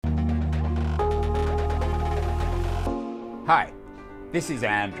Hi, this is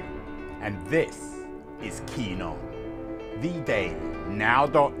Andrew, and this is Keen On, the daily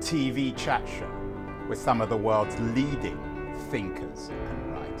Now.tv chat show with some of the world's leading thinkers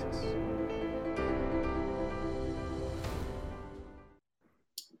and writers.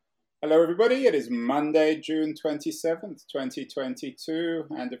 Hello everybody, it is Monday, June 27th, 2022,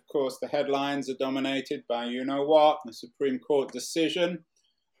 and of course the headlines are dominated by you-know-what, the Supreme Court decision.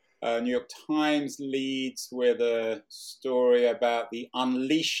 New York Times leads with a story about the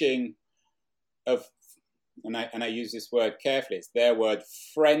unleashing of, and I use this word carefully, it's their word,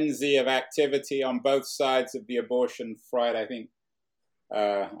 frenzy of activity on both sides of the abortion fight. I think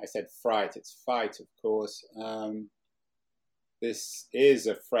I said fright, it's fight, of course. This is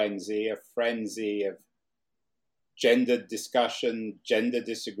a frenzy of gendered discussion, gender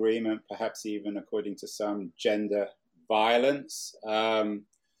disagreement, perhaps even, according to some, gender violence.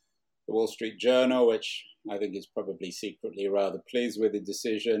 The Wall Street Journal, which I think is probably secretly rather pleased with the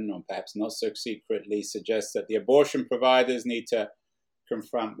decision, or perhaps not so secretly, suggests that the abortion providers need to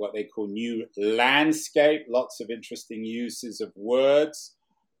confront what they call new landscape, lots of interesting uses of words.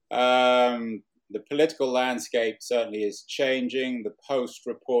 The political landscape certainly is changing. The Post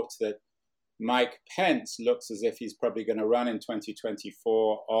reports that Mike Pence looks as if he's probably going to run in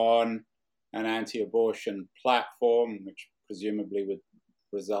 2024 on an anti-abortion platform, which presumably would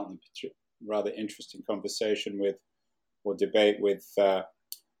result in a rather interesting conversation with, or debate with,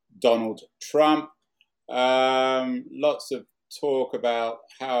 Donald Trump. Lots of talk about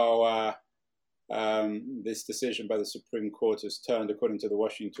how this decision by the Supreme Court has turned, according to the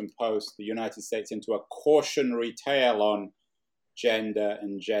Washington Post, the United States into a cautionary tale on gender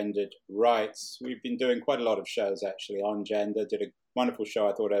and gendered rights. We've been doing quite a lot of shows, actually, on gender. Did a wonderful show,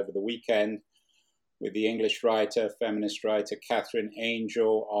 I thought, over the weekend with the English writer, feminist writer, Catherine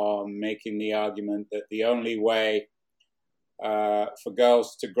Angel, on making the argument that the only way for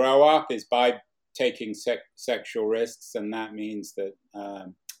girls to grow up is by taking sexual risks, and that means that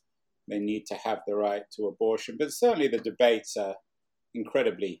they need to have the right to abortion. But certainly the debates are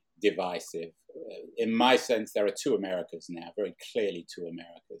incredibly divisive. In my sense, there are two Americas now, very clearly two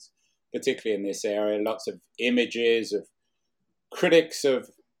Americas, particularly in this area. Lots of images of critics of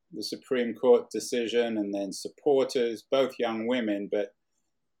the Supreme Court decision and then supporters, both young women, but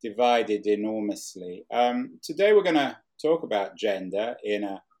divided enormously. Today we're going to talk about gender in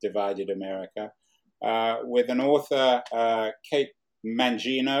a divided America with an author, Kate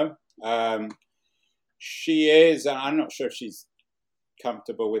Mangino. She is, I'm not sure if she's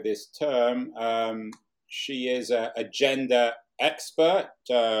comfortable with this term, she is a gender expert.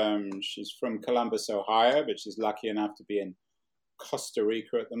 She's from Columbus, Ohio, but she's lucky enough to be in Costa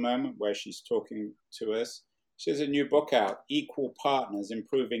Rica at the moment, where she's talking to us. She has a new book out, Equal Partners,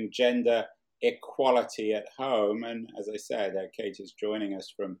 Improving Gender Equality at Home. And as I said, Kate is joining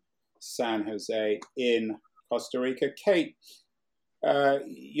us from San Jose in Costa Rica. Kate,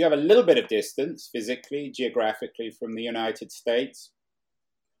 you have a little bit of distance physically, geographically from the United States.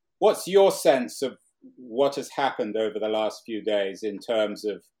 What's your sense of what has happened over the last few days in terms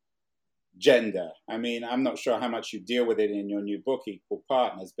of gender? I mean, I'm not sure how much you deal with it in your new book, Equal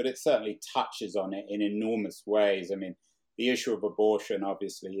Partners, but it certainly touches on it in enormous ways. I mean, the issue of abortion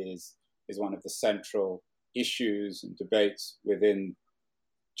obviously is one of the central issues and debates within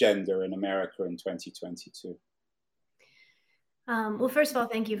gender in America in 2022. Well, first of all,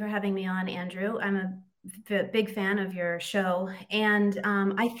 thank you for having me on, Andrew. I'm a big fan of your show. And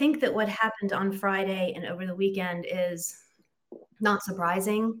I think that what happened on Friday and over the weekend is not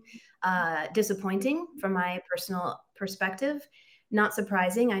surprising, disappointing from my personal perspective. Not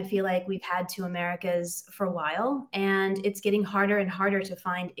surprising. I feel like we've had two Americas for a while, and it's getting harder and harder to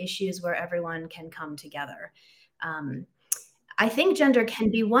find issues where everyone can come together. I think gender can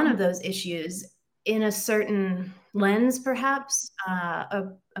be one of those issues in a certain lens, perhaps.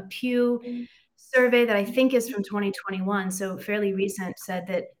 A Pew survey that I think is from 2021, so fairly recent, said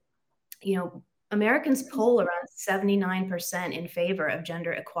that, Americans poll around 79% in favor of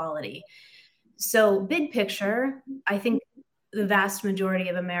gender equality. So big picture, I think the vast majority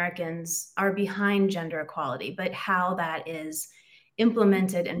of Americans are behind gender equality, but how that is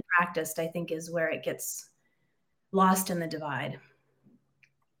implemented and practiced, I think, is where it gets lost in the divide.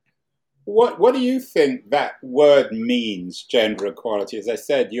 What do you think that word means, gender equality? As I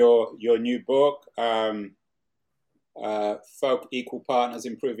said, your new book, Folk Equal Partners,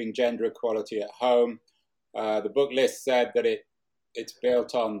 Improving Gender Equality at Home. The book list said that it's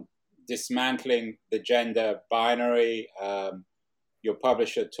built on dismantling the gender binary. Your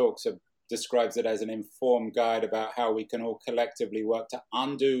publisher describes it as an informed guide about how we can all collectively work to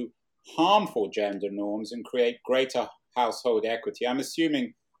undo harmful gender norms and create greater household equity. I'm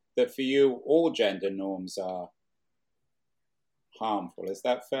assuming that for you, all gender norms are harmful. Is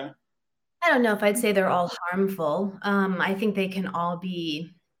that fair? I don't know if I'd say they're all harmful. I think they can all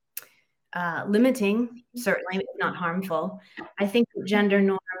be limiting, certainly, if not harmful. I think gender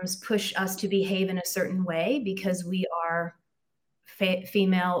norms push us to behave in a certain way because we are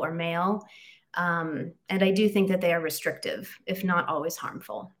female or male. And I do think that they are restrictive, if not always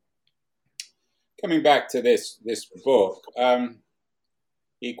harmful. Coming back to this book,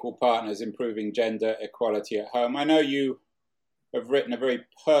 Equal Partners, Improving Gender Equality at Home. I know you have written a very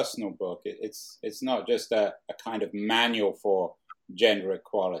personal book. It's not just a kind of manual for gender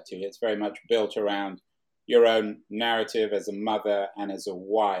equality. It's very much built around your own narrative as a mother and as a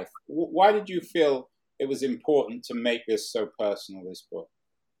wife. Why did you feel it was important to make this so personal, this book?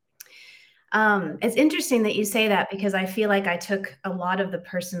 It's interesting that you say that because I feel like I took a lot of the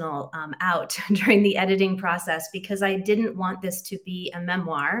personal out during the editing process because I didn't want this to be a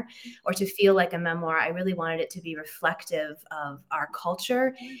memoir or to feel like a memoir. I really wanted it to be reflective of our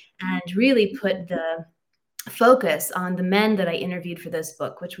culture and really put the focus on the men that I interviewed for this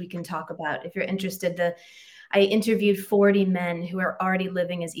book, which we can talk about if you're interested. I interviewed 40 men who are already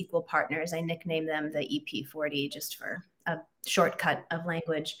living as equal partners. I nicknamed them the EP40 just for a shortcut of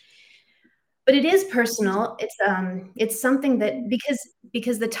language. But it is personal. It's something that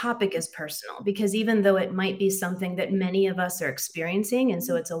because the topic is personal, because even though it might be something that many of us are experiencing, and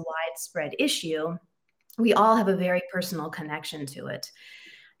so it's a widespread issue, we all have a very personal connection to it.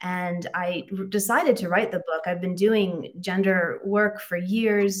 And I decided to write the book. I've been doing gender work for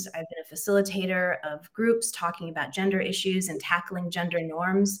years. I've been a facilitator of groups talking about gender issues and tackling gender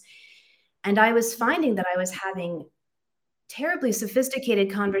norms. And I was finding that I was having terribly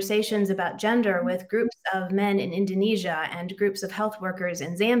sophisticated conversations about gender with groups of men in Indonesia and groups of health workers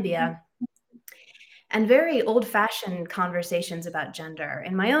in Zambia, and very old-fashioned conversations about gender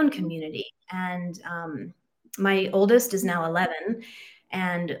in my own community. And my oldest is now 11,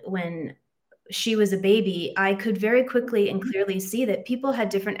 and when she was a baby, I could very quickly and clearly see that people had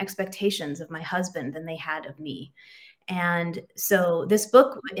different expectations of my husband than they had of me. And so this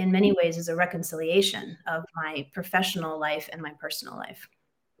book, in many ways, is a reconciliation of my professional life and my personal life.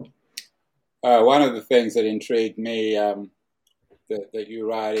 One of the things that intrigued me that you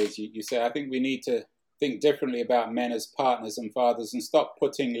write is you say, I think we need to think differently about men as partners and fathers and stop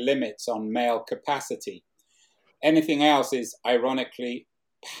putting limits on male capacity. Anything else is ironically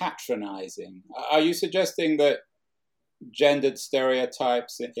patronizing. Are you suggesting that gendered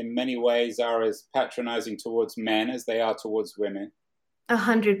stereotypes in many ways are as patronizing towards men as they are towards women?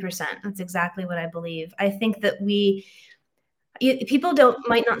 100%. That's exactly what I believe. I think that people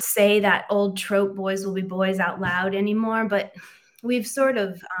might not say that old trope boys will be boys out loud anymore, but we've sort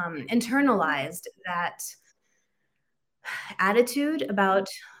of internalized that attitude about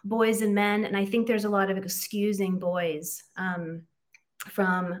boys and men. And I think there's a lot of excusing boys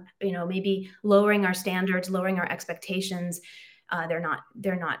from maybe lowering our standards, lowering our expectations. They're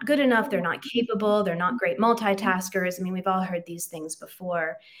not good enough. They're not capable. They're not great multitaskers. I mean, we've all heard these things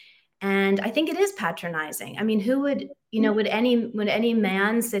before, and I think it is patronizing. I mean, who would any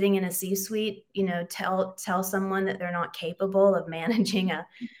man sitting in a C-suite, tell someone that they're not capable of managing a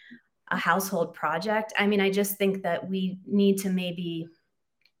household project? I mean, I just think that we need to maybe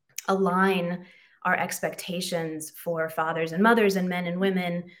align our expectations for fathers and mothers and men and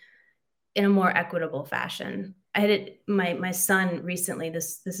women in a more equitable fashion. I had my son recently,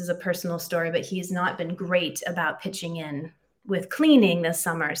 this is a personal story, but he's not been great about pitching in with cleaning this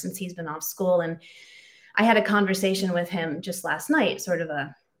summer since he's been off school. And I had a conversation with him just last night, sort of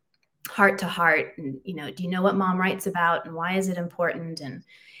a heart to heart. And, do you know what mom writes about and why is it important?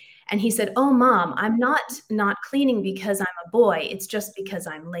 And he said, "Oh, Mom, I'm not cleaning because I'm a boy. It's just because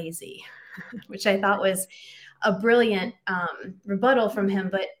I'm lazy," which I thought was a brilliant rebuttal from him.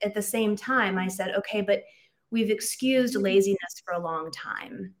 But at the same time, I said, okay, but we've excused laziness for a long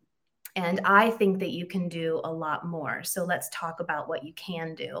time. And I think that you can do a lot more. So let's talk about what you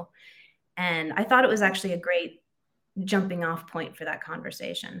can do. And I thought it was actually a great jumping off point for that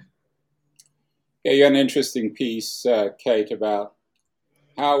conversation. Yeah, you had an interesting piece, Kate, about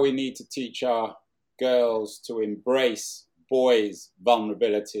how we need to teach our girls to embrace boys'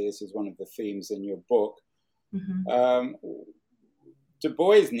 vulnerability. This is one of the themes in your book. Mm-hmm. Do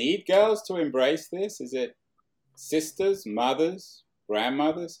boys need girls to embrace this? Is it sisters, mothers,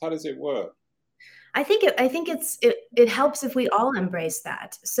 grandmothers? How does it work? I think it helps if we all embrace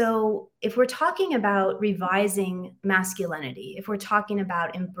that. So if we're talking about revising masculinity, if we're talking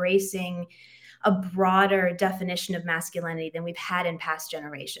about embracing a broader definition of masculinity than we've had in past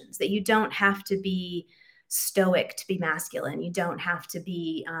generations, that you don't have to be stoic to be masculine. You don't have to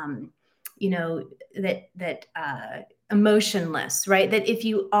be, emotionless, right? That if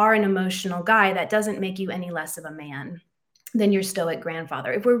you are an emotional guy, that doesn't make you any less of a man than your stoic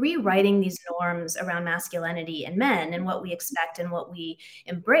grandfather. If we're rewriting these norms around masculinity and men and what we expect and what we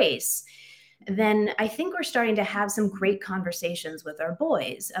embrace, then I think we're starting to have some great conversations with our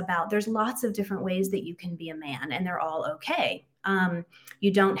boys about there's lots of different ways that you can be a man and they're all okay.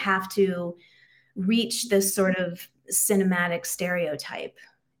 You don't have to reach this sort of cinematic stereotype.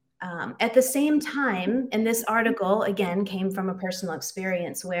 At the same time, and this article, again, came from a personal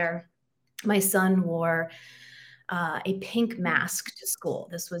experience where my son wore a pink mask to school.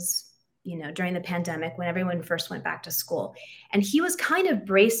 This was, during the pandemic when everyone first went back to school. And he was kind of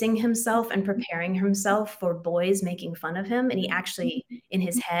bracing himself and preparing himself for boys making fun of him. And he actually, in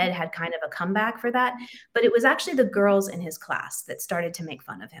his head, had kind of a comeback for that. But it was actually the girls in his class that started to make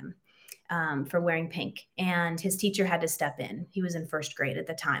fun of him for wearing pink. And his teacher had to step in. He was in first grade at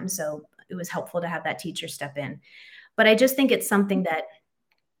the time. So it was helpful to have that teacher step in. But I just think it's something that,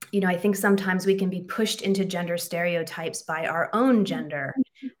 I think sometimes we can be pushed into gender stereotypes by our own gender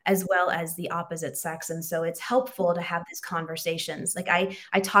as well as the opposite sex. And so it's helpful to have these conversations. Like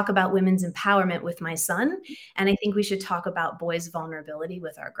I talk about women's empowerment with my son, and I think we should talk about boys' vulnerability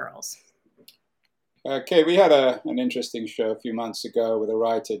with our girls. Okay, we had an interesting show a few months ago with a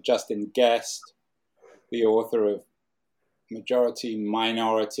writer, Justin Guest, the author of Majority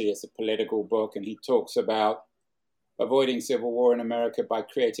Minority. It's a political book, and he talks about avoiding civil war in America by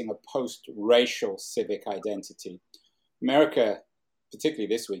creating a post-racial civic identity. America, particularly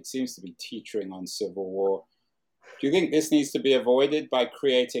this week, seems to be teetering on civil war. Do you think this needs to be avoided by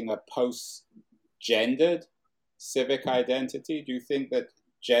creating a post-gendered civic identity? Do you think that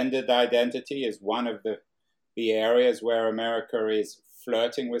gendered identity is one of the areas where America is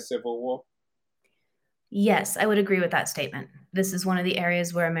flirting with civil war? Yes, I would agree with that statement. This is one of the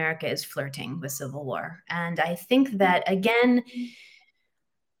areas where America is flirting with civil war. And I think that, again,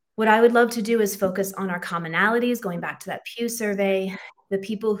 what I would love to do is focus on our commonalities, going back to that Pew survey, the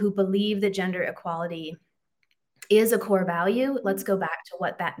people who believe that gender equality is a core value. Let's go back to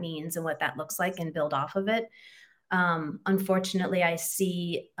what that means and what that looks like and build off of it. Unfortunately, I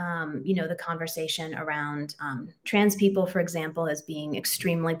see, the conversation around trans people, for example, as being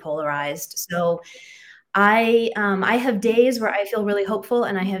extremely polarized. So I have days where I feel really hopeful,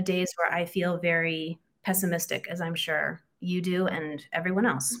 and I have days where I feel very pessimistic, as I'm sure you do and everyone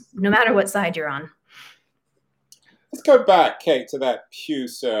else, no matter what side you're on. Let's go back, Kate, to that Pew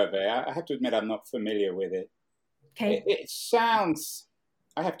survey. I have to admit I'm not familiar with it. Okay. It sounds,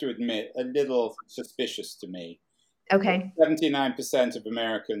 I have to admit, a little suspicious to me. Okay. 79% of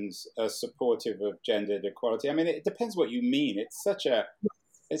Americans are supportive of gender equality. I mean, it depends what you mean. It's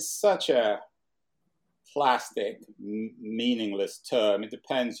such a plastic, meaningless term. It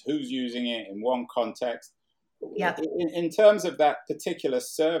depends who's using it in one context. Yep. In terms of that particular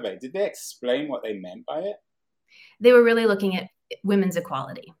survey, did they explain what they meant by it? They were really looking at women's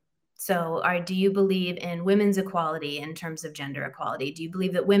equality. So do you believe in women's equality in terms of gender equality? Do you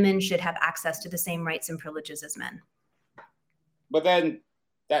believe that women should have access to the same rights and privileges as men? But then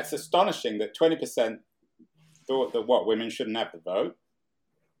that's astonishing that 20% thought that women shouldn't have the vote.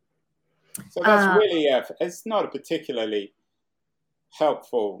 So that's really, it's not a particularly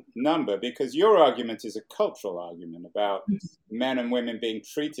helpful number, because your argument is a cultural argument about men and women being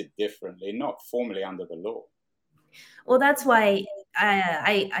treated differently, not formally under the law. Well, that's why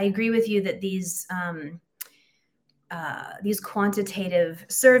I agree with you that these quantitative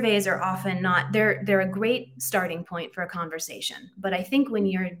surveys are often not, they're a great starting point for a conversation. But I think when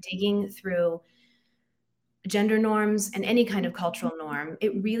you're digging through gender norms and any kind of cultural norm,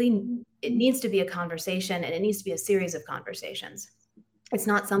 it needs to be a conversation, and it needs to be a series of conversations. It's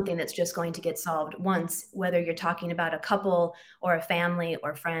not something that's just going to get solved once, whether you're talking about a couple or a family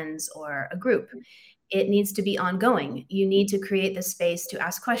or friends or a group. It needs to be ongoing. You need to create the space to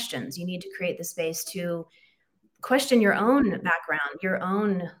ask questions. You need to create the space to question your own background, your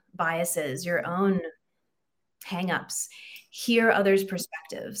own biases, your own hangups, hear others'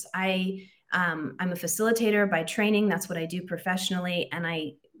 perspectives. I'm a facilitator by training. That's what I do professionally. And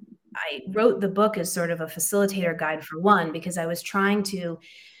I wrote the book as sort of a facilitator guide for one, because I was trying to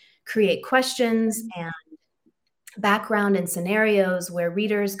create questions and background and scenarios where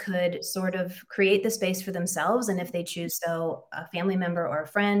readers could sort of create the space for themselves, and if they choose so, a family member or a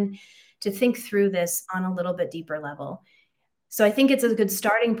friend, to think through this on a little bit deeper level. So I think it's a good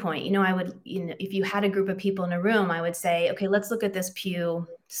starting point. If you had a group of people in a room, I would say, okay, let's look at this Pew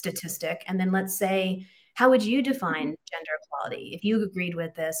statistic, and then let's say, how would you define gender equality? If you agreed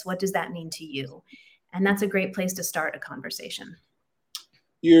with this, what does that mean to you? And that's a great place to start a conversation.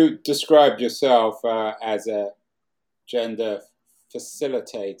 You described yourself as a gender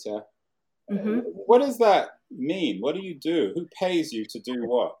facilitator. Mm-hmm. What does that mean? What do you do? Who pays you to do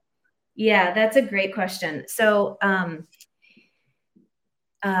what? Yeah, that's a great question. So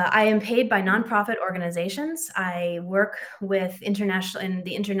I am paid by nonprofit organizations. I work with in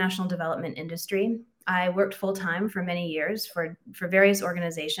the international development industry. I worked full time for many years for various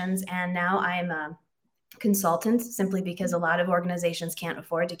organizations, and now I'm a consultant simply because a lot of organizations can't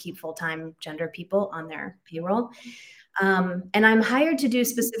afford to keep full time gender people on their payroll. And I'm hired to do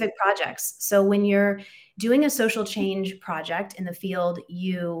specific projects. So when you're doing a social change project in the field,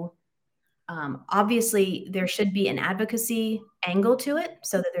 obviously, there should be an advocacy angle to it,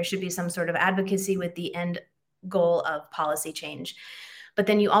 so that there should be some sort of advocacy with the end goal of policy change. But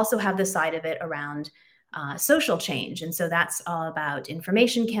then you also have the side of it around social change. And so that's all about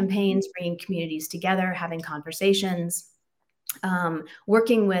information campaigns, bringing communities together, having conversations,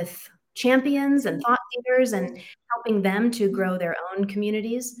 working with champions and thought leaders and helping them to grow their own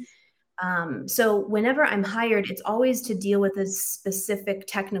communities. So whenever I'm hired, it's always to deal with a specific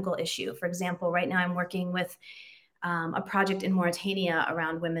technical issue. For example, right now I'm working with a project in Mauritania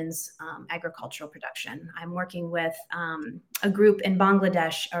around women's agricultural production. I'm working with a group in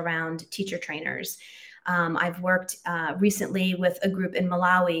Bangladesh around teacher trainers. I've worked recently with a group in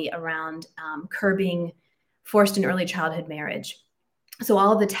Malawi around curbing forced and early childhood marriage. So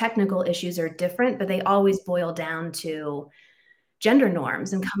all of the technical issues are different, but they always boil down to gender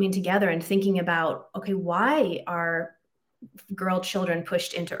norms and coming together and thinking about, okay, why are children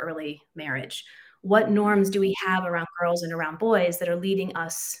pushed into early marriage? What norms do we have around girls and around boys that are leading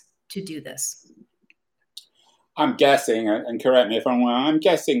us to do this? I'm guessing, and correct me if I'm wrong, I'm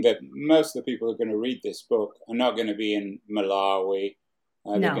guessing that most of the people who are going to read this book are not going to be in Malawi.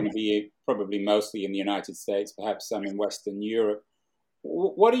 They're going to be probably mostly in the United States, perhaps some in Western Europe.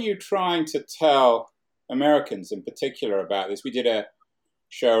 What are you trying to tell Americans in particular about this? We did a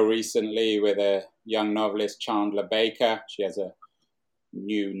show recently with a young novelist, Chandler Baker. She has a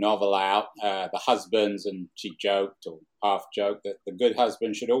new novel out, The Husbands, and she joked or half joked that the good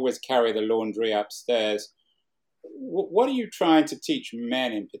husband should always carry the laundry upstairs. What are you trying to teach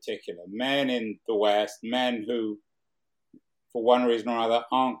men in particular, men in the West, men who, for one reason or other,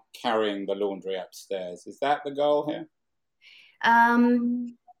 aren't carrying the laundry upstairs? Is that the goal here?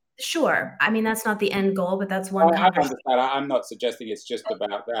 Sure. I mean, that's not the end goal, but that's one conversation. I'm not suggesting it's just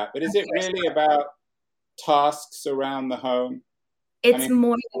about that, but is it really about tasks around the home? It's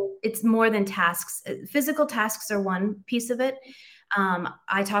more than tasks. Physical tasks are one piece of it.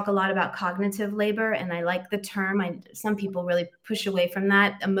 I talk a lot about cognitive labor, and I like the term. Some people really push away from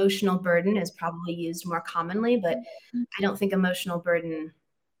that. Emotional burden is probably used more commonly, but I don't think emotional burden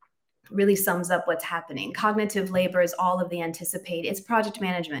really sums up what's happening. Cognitive labor is all of the it's project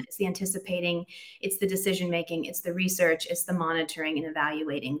management, it's the anticipating, it's the decision-making, it's the research, it's the monitoring and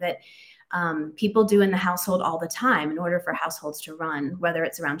evaluating that people do in the household all the time in order for households to run, whether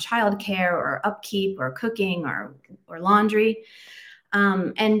it's around childcare or upkeep or cooking or laundry.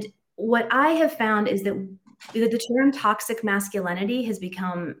 And what I have found is that the term toxic masculinity has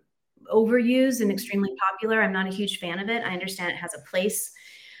become overused and extremely popular. I'm not a huge fan of it. I understand it has a place.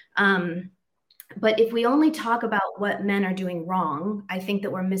 But if we only talk about what men are doing wrong, I think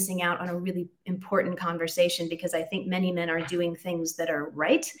that we're missing out on a really important conversation, because I think many men are doing things that are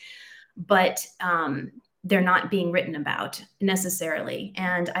right, but they're not being written about necessarily.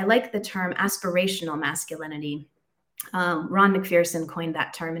 And I like the term aspirational masculinity. Ron McPherson coined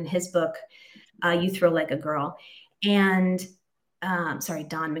that term in his book, You Throw Like a Girl. And Don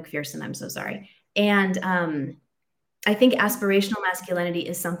McPherson, I'm so sorry. And I think aspirational masculinity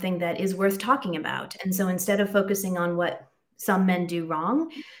is something that is worth talking about. And so instead of focusing on what some men do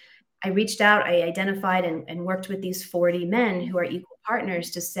wrong, I reached out, I identified and worked with these 40 men who are equal partners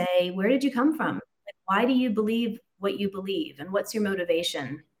to say, where did you come from? Like, why do you believe what you believe? And what's your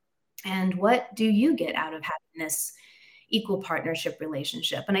motivation? And what do you get out of having this equal partnership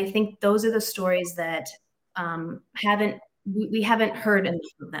relationship? And I think those are the stories that we haven't heard enough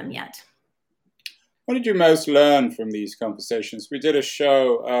of them yet. What did you most learn from these conversations? We did a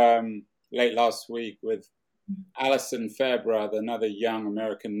show late last week with Alison Fairbrother, another young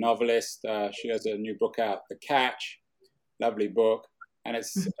American novelist. She has a new book out, The Catch, lovely book, and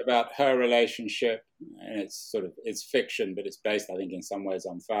it's about her relationship, and it's fiction, but it's based, I think, in some ways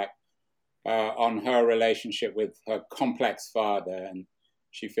on fact, on her relationship with her complex father. And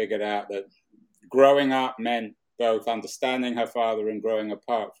she figured out that growing up meant both understanding her father and growing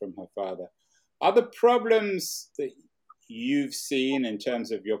apart from her father. Are the problems that you've seen in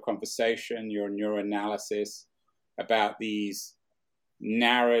terms of your conversation, your analysis about these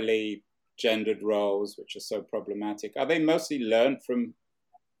narrowly gendered roles, which are so problematic? Are they mostly learned from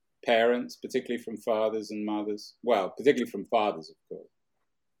parents, particularly from fathers and mothers? Well, particularly from fathers, of course.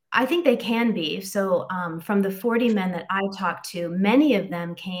 I think they can be. So from the 40 men that I talked to, many of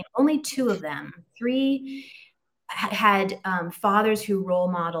them came, only 2 of them, 3 had fathers who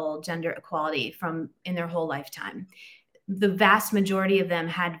role model gender equality in their whole lifetime. The vast majority of them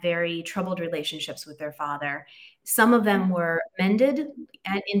had very troubled relationships with their father. Some of them were mended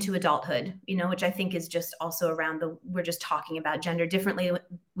into adulthood, which I think is just also we're just talking about gender differently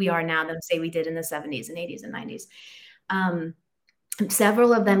we are now than say we did in the 70s and 80s and 90s.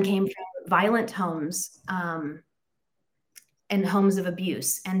 Several of them came from violent homes and homes of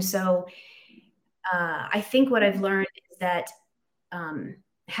abuse. And so I think what I've learned is that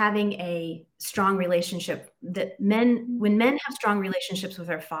having a strong relationship, when men have strong relationships with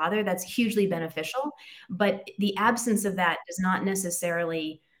their father, that's hugely beneficial. But the absence of that does not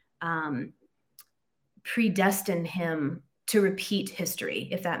necessarily predestine him to repeat history,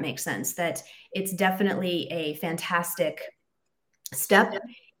 if that makes sense. That it's definitely a fantastic step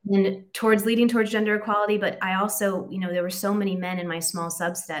leading towards gender equality. But I also, there were so many men in my small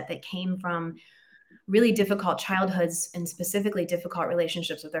subset that came from really difficult childhoods and specifically difficult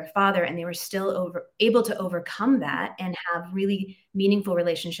relationships with their father, and they were still able to overcome that and have really meaningful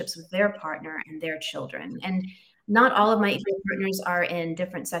relationships with their partner and their children. And not all of my equal partners are in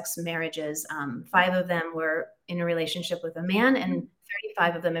different sex marriages. 5 of them were in a relationship with a man and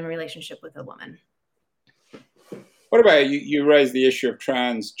 35 of them in a relationship with a woman. What about you raised the issue of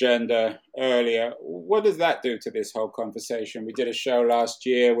transgender earlier. What does that do to this whole conversation? We did a show last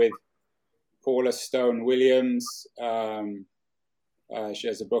year with Paula Stone Williams. She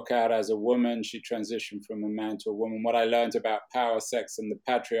has a book out as a woman. She transitioned from a man to a woman. What I learned about power, sex, and the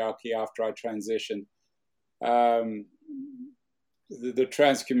patriarchy after I transitioned. The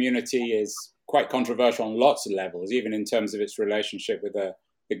trans community is quite controversial on lots of levels, even in terms of its relationship with the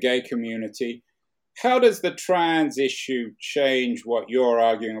gay community. How does the trans issue change what you're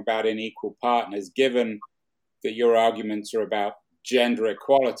arguing about in Equal Partners, given that your arguments are about gender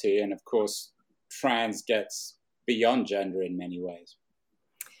equality, and of course, trans gets beyond gender in many ways?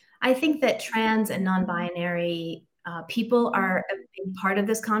 I think that trans and non-binary people are a big part of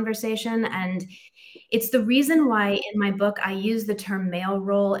this conversation, and it's the reason why in my book I use the term male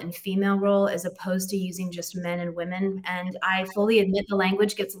role and female role as opposed to using just men and women. And I fully admit the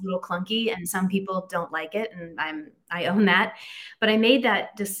language gets a little clunky and some people don't like it, and I own that. But I made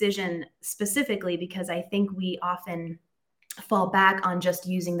that decision specifically because I think we often fall back on just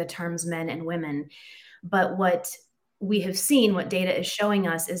using the terms men and women. But what we have seen, what data is showing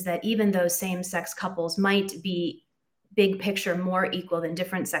us, is that even though same-sex couples might be big picture more equal than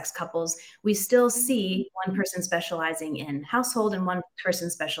different sex couples, we still see one person specializing in household and one person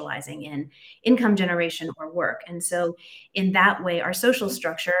specializing in income generation or work. And so in that way, our social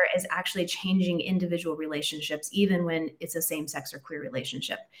structure is actually changing individual relationships, even when it's a same-sex or queer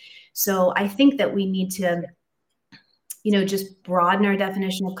relationship. So I think that we need to, just broaden our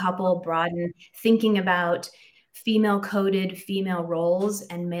definition of couple, broaden thinking about female-coded female roles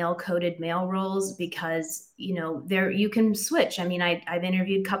and male-coded male roles, because you can switch. I mean, I've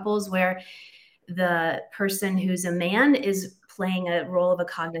interviewed couples where the person who's a man is playing a role of a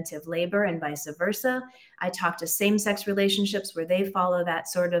cognitive labor and vice versa. I talk to same-sex relationships where they follow that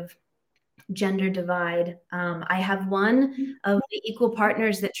sort of gender divide. I have one of the Equal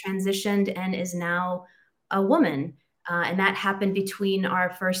Partners that transitioned and is now a woman. And that happened between our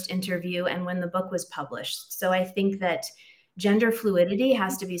first interview and when the book was published. So I think that gender fluidity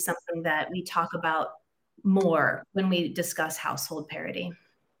has to be something that we talk about more when we discuss household parity.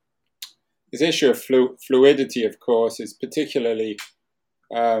 This issue of fluidity, of course, is particularly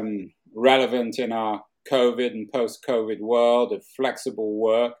relevant in our COVID and post-COVID world of flexible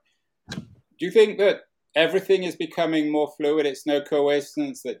work. Do you think that everything is becoming more fluid? It's no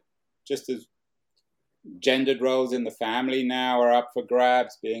coincidence that just as gendered roles in the family now are up for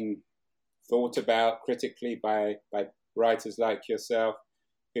grabs, being thought about critically by writers like yourself.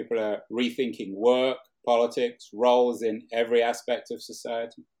 People are rethinking work, politics, roles in every aspect of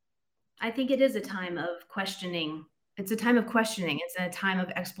society. I think it is a time of questioning. It's a time of questioning. It's a time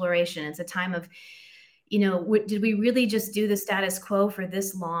of exploration. It's a time of, did we really just do the status quo for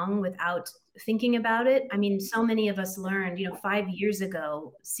this long without thinking about it? I mean, so many of us learned, 5 years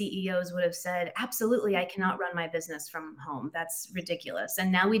ago, CEOs would have said, absolutely, I cannot run my business from home. That's ridiculous.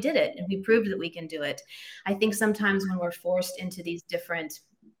 And now we did it, and we proved that we can do it. I think sometimes when we're forced into these different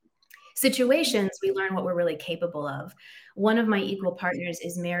situations, we learn what we're really capable of. One of my equal partners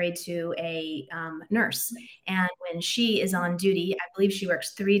is married to a nurse. And when she is on duty, I believe she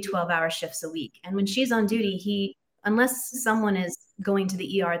works 3 12-hour shifts a week. And when she's on duty, unless someone is going to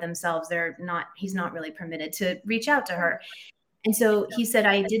the ER themselves, he's not really permitted to reach out to her. And so he said,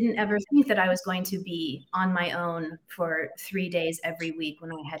 I didn't ever think that I was going to be on my own for 3 days every week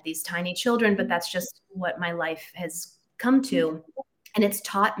when I had these tiny children, but that's just what my life has come to. And it's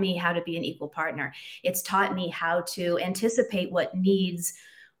taught me how to be an equal partner. It's taught me how to anticipate what needs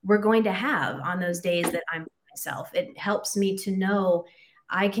we're going to have on those days that I'm myself. It helps me to know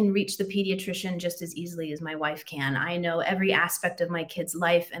I can reach the pediatrician just as easily as my wife can. I know every aspect of my kid's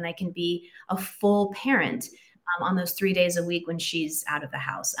life, and I can be a full parent on those 3 days a week when she's out of the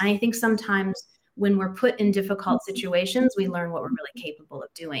house. And I think sometimes when we're put in difficult situations, we learn what we're really capable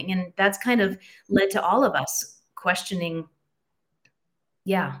of doing. And that's kind of led to all of us questioning,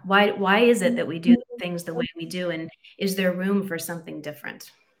 why is it that we do things the way we do? And is there room for something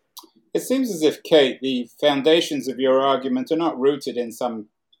different? It seems as if, Kate, the foundations of your argument are not rooted in some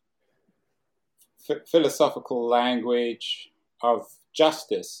philosophical language of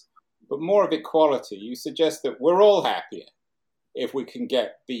justice, but more of equality. You suggest that we're all happier if we can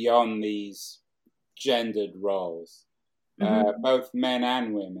get beyond these gendered roles, both men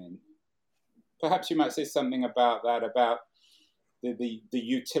and women. Perhaps you might say something about that, about the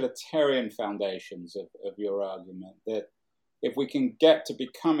utilitarian foundations of your argument, that if we can get to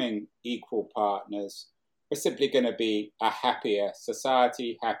becoming equal partners, we're simply going to be a happier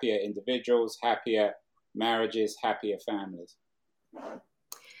society, happier individuals, happier marriages, happier families.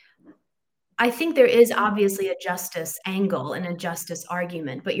 I think there is obviously a justice angle and a justice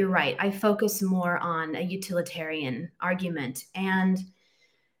argument, but you're right. I focus more on a utilitarian argument. And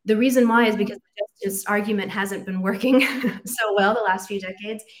the reason why is because the justice argument hasn't been working so well the last few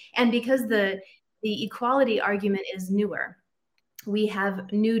decades. And because the equality argument is newer. We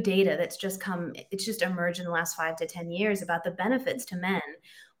have new data it's just emerged in the last 5 to 10 years about the benefits to men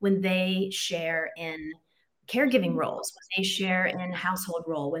when they share in caregiving roles, when they share in household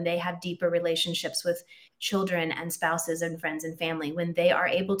role, when they have deeper relationships with children and spouses and friends and family, when they are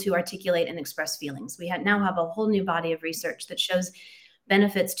able to articulate and express feelings. We now have a whole new body of research that shows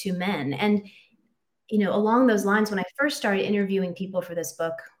benefits to men. And, along those lines, when I first started interviewing people for this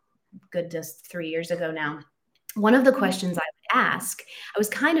book, just 3 years ago now, one of the questions I would ask, I was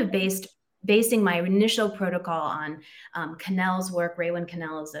kind of basing my initial protocol on Cannell's work. Raewyn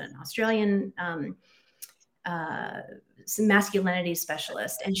Cannell is an Australian masculinity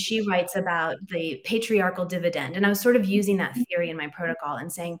specialist, and she writes about the patriarchal dividend. And I was sort of using that theory in my protocol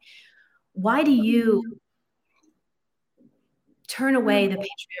and saying, why do you turn away the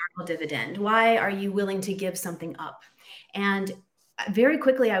patriarchal dividend? Why are you willing to give something up? And very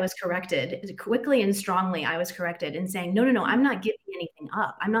quickly, I was corrected. Quickly and strongly, I was corrected in saying, no, I'm not giving anything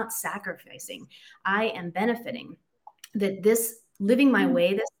up. I'm not sacrificing. I am benefiting. That this living my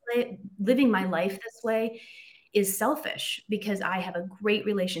life this way is selfish because I have a great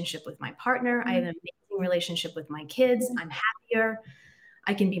relationship with my partner. I have an amazing relationship with my kids. I'm happier.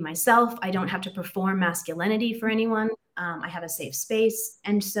 I can be myself. I don't have to perform masculinity for anyone. I have a safe space.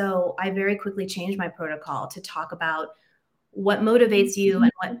 And so I very quickly changed my protocol to talk about what motivates you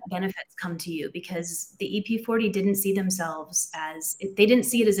and what benefits come to you, because the EP40 didn't see themselves they didn't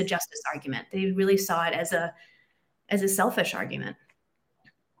see it as a justice argument. They really saw it as a selfish argument.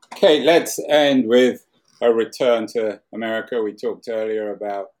 Okay, let's end with a return to America. We talked earlier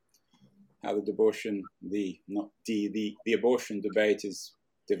about how the abortion debate is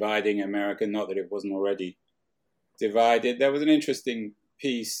dividing America, not that it wasn't already divided. There was an interesting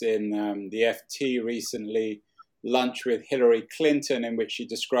piece in the FT recently, Lunch with Hillary Clinton, in which she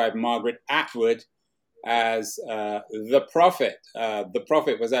described Margaret Atwood as the prophet. The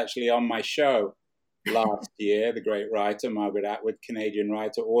prophet was actually on my show last year, the great writer, Margaret Atwood, Canadian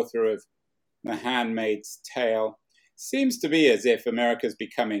writer, author of The Handmaid's Tale. Seems to be as if America's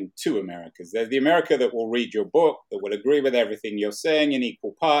becoming two Americas. There's the America that will read your book, that will agree with everything you're saying in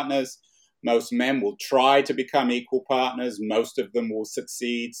equal partners. Most men will try to become equal partners. Most of them will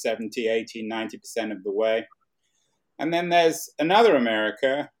succeed 70, 80, 90% of the way. And then there's another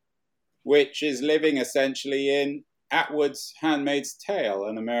America, which is living essentially in Atwood's Handmaid's Tale,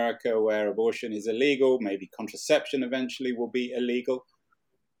 an America where abortion is illegal, maybe contraception eventually will be illegal.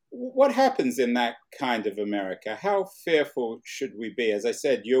 What happens in that kind of America? How fearful should we be? As I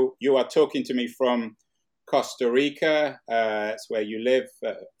said, you are talking to me from Costa Rica. It's where you live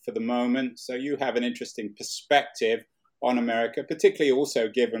for the moment. So you have an interesting perspective on America, particularly also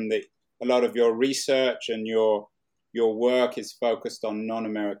given that a lot of your research and your your work is focused on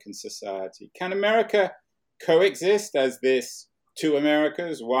non-American society. Can America coexist as this two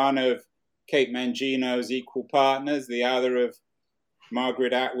Americas, one of Kate Mangino's Equal Partners, the other of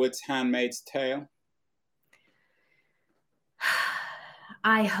Margaret Atwood's Handmaid's Tale?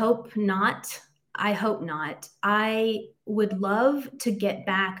 I hope not. I hope not. I would love to get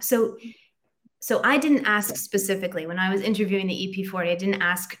back. So I didn't ask specifically when I was interviewing the EP40, I didn't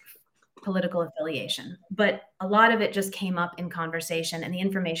ask political affiliation, but a lot of it just came up in conversation and the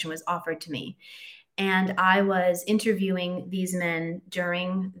information was offered to me. And I was interviewing these men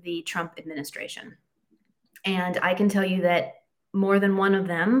during the Trump administration. And I can tell you that more than one of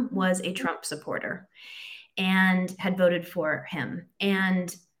them was a Trump supporter and had voted for him.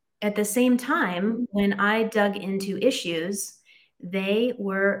 And at the same time, when I dug into issues, they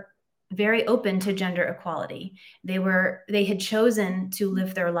were very open to gender equality. They had chosen to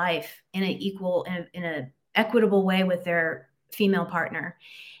live their life in an equitable way with their female partner.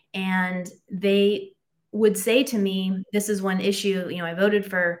 And they would say to me, this is one issue, I voted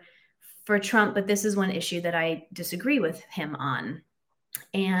for Trump, but this is one issue that I disagree with him on.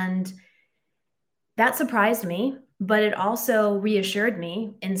 And that surprised me, but it also reassured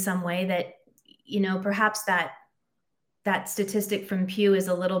me in some way that, perhaps that statistic from Pew is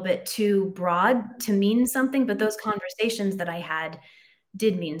a little bit too broad to mean something, but those conversations that I had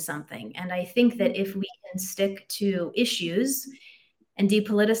did mean something. And I think that if we can stick to issues and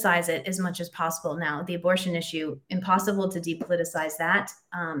depoliticize it as much as possible now, the abortion issue, impossible to depoliticize that.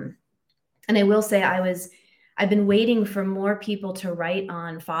 And I will say I've been waiting for more people to write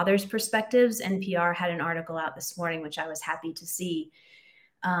on fathers' perspectives. NPR had an article out this morning, which I was happy to see.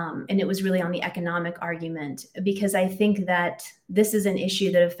 And it was really on the economic argument, because I think that this is an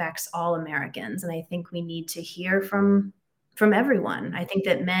issue that affects all Americans. And I think we need to hear from everyone. I think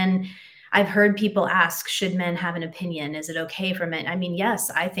that I've heard people ask, should men have an opinion? Is it okay for men? I mean,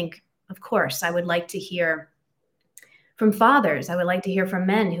 yes, I think, of course, I would like to hear from fathers. I would like to hear from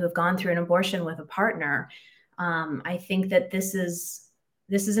men who have gone through an abortion with a partner. I think that this is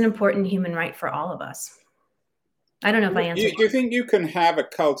an important human right for all of us. I don't know if I answered. Do you think you can have a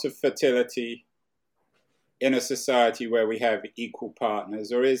cult of fertility in a society where we have equal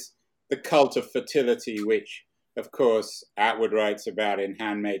partners, or is the cult of fertility, which, of course, Atwood writes about in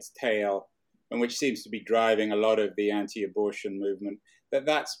Handmaid's Tale, and which seems to be driving a lot of the anti-abortion movement,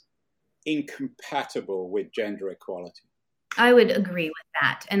 that's incompatible with gender equality? I would agree with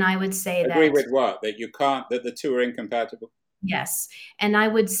that. And I would say Agree with what? That the two are incompatible? Yes. And I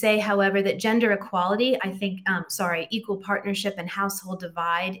would say, however, that gender equality, I think, equal partnership and household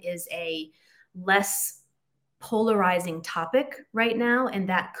divide is a less polarizing topic right now. And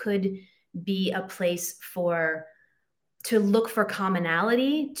that could be a place to look for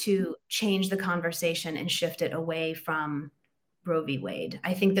commonality, to change the conversation and shift it away from Roe v. Wade.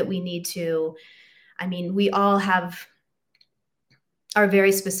 I think that we need to, we all have our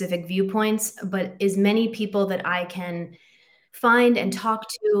very specific viewpoints, but as many people that I can find and talk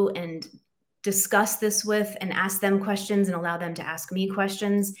to and discuss this with and ask them questions and allow them to ask me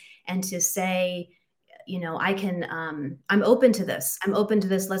questions and to say, I'm open to this. I'm open to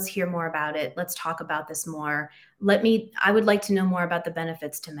this. Let's hear more about it. Let's talk about this more. I would like to know more about the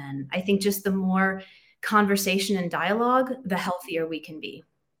benefits to men. I think just the more conversation and dialogue, the healthier we can be.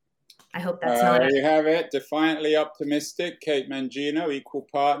 I hope that's not. You have it. Defiantly optimistic. Kate Mangino, Equal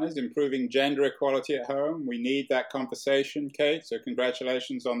Partners, improving gender equality at home. We need that conversation, Kate. So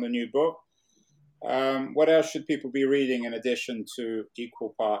congratulations on the new book. What else should people be reading in addition to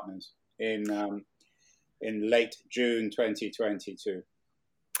Equal Partners in late June 2022?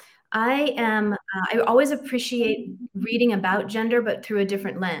 I always appreciate reading about gender, but through a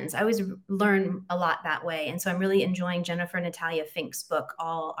different lens. I always learn a lot that way. And so I'm really enjoying Jennifer Natalia Fink's book,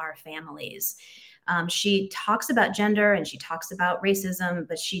 All Our Families. She talks about gender and she talks about racism,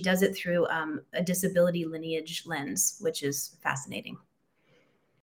 but she does it through a disability lineage lens, which is fascinating.